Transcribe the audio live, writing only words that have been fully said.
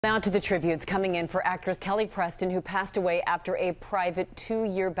Now to the tributes coming in for actress Kelly Preston, who passed away after a private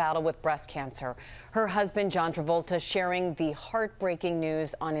 2-year battle with breast cancer. Her husband, John Travolta, sharing the heartbreaking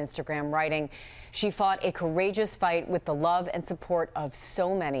news on Instagram, writing, "She fought a courageous fight with the love and support of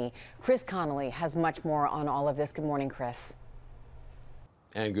so many." Chris Connolly has much more on all of this. Good morning, Chris.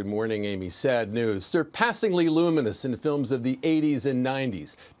 And good morning, Amy. Sad news. Surpassingly luminous in films of the 80s and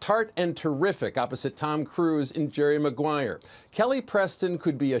 90s. Tart and terrific opposite Tom Cruise in Jerry Maguire. Kelly Preston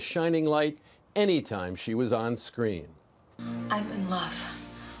could be a shining light anytime she was on screen. I'm in love.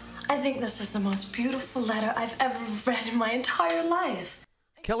 I think this is the most beautiful letter I've ever read in my entire life.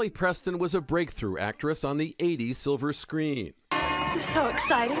 Kelly Preston was a breakthrough actress on the 80s silver screen. This is so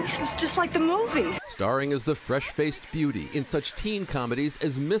exciting. It's just like the movie. Starring as the fresh-faced beauty in such teen comedies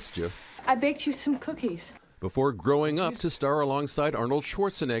as Mischief. I baked you some cookies. Before growing up to star alongside Arnold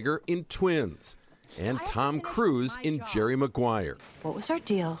Schwarzenegger in Twins. And Tom Cruise in Jerry Maguire. What was our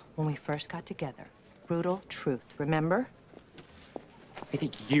deal when we first got together? Brutal truth, remember? I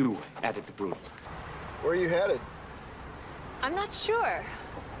think you added the brutal. Where are you headed? I'm not sure.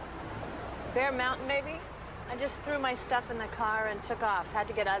 Bear Mountain, maybe? I just threw my stuff in the car and took off. Had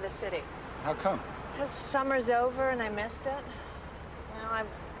to get out of the city. How come? Because summer's over and I missed it. You know, I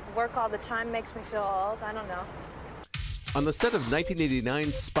work all the time, makes me feel old. I don't know. On the set of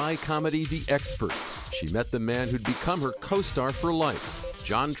 1989's spy comedy, The Experts, she met the man who'd become her co-star for life,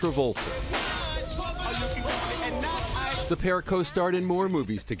 John Travolta. The pair co-starred in more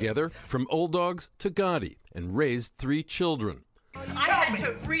movies together, from Old Dogs to Gotti, and raised 3 children. I had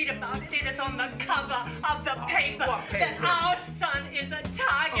to read about it on the cover of the paper that our son is a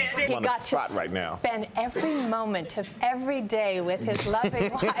target. He got to spend every moment of every day with his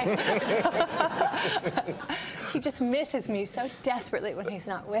loving wife. He just misses me so desperately when he's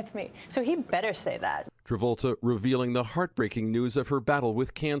not with me. So he better say that. Travolta revealing the heartbreaking news of her battle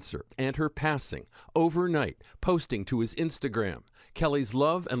with cancer and her passing overnight, posting to his Instagram, "Kelly's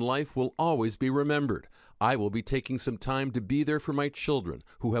love and life will always be remembered. I will be taking some time to be there for my children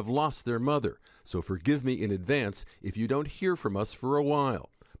who have lost their mother, so forgive me in advance if you don't hear from us for a while.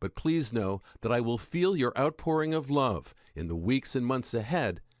 But please know that I will feel your outpouring of love in the weeks and months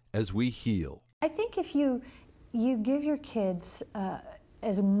ahead as we heal." I think if you give your kids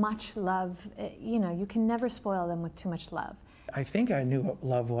as much love, you can never spoil them with too much love. I think I knew what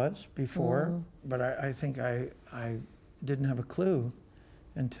love was before, but I think I didn't have a clue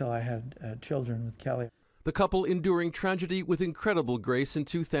until I had children with Kelly. The couple enduring tragedy with incredible grace in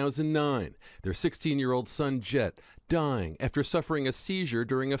 2009. Their 16-year-old son, Jet, dying after suffering a seizure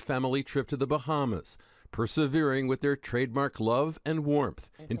during a family trip to the Bahamas. Persevering with their trademark love and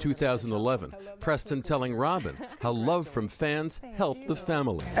warmth. In 2011, Preston telling Robin how love from fans helped the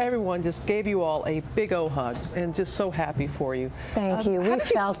family. Everyone just gave you all a big old hug and just so happy for you. Thank you. We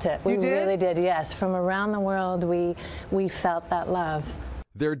felt it. We really did, yes. From around the world, we felt that love.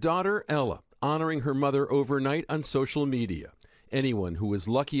 Their daughter, Ella, honoring her mother overnight on social media. Anyone who is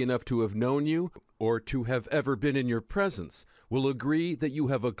lucky enough to have known you or to have ever been in your presence will agree that you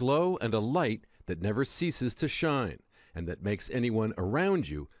have a glow and a light that never ceases to shine and that makes anyone around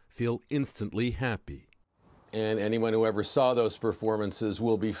you feel instantly happy. And anyone who ever saw those performances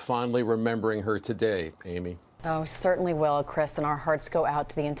will be fondly remembering her today, Amy. Oh, certainly will, Chris, and our hearts go out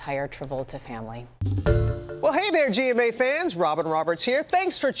to the entire Travolta family. Well, hey there, GMA fans. Robin Roberts here.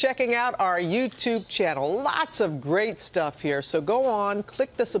 Thanks for checking out our YouTube channel. Lots of great stuff here. So go on,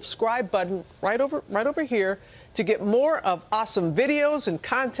 click the subscribe button right over here to get more of awesome videos and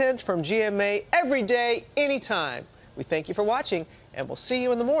content from GMA every day, anytime. We thank you for watching, and we'll see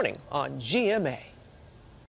you in the morning on GMA.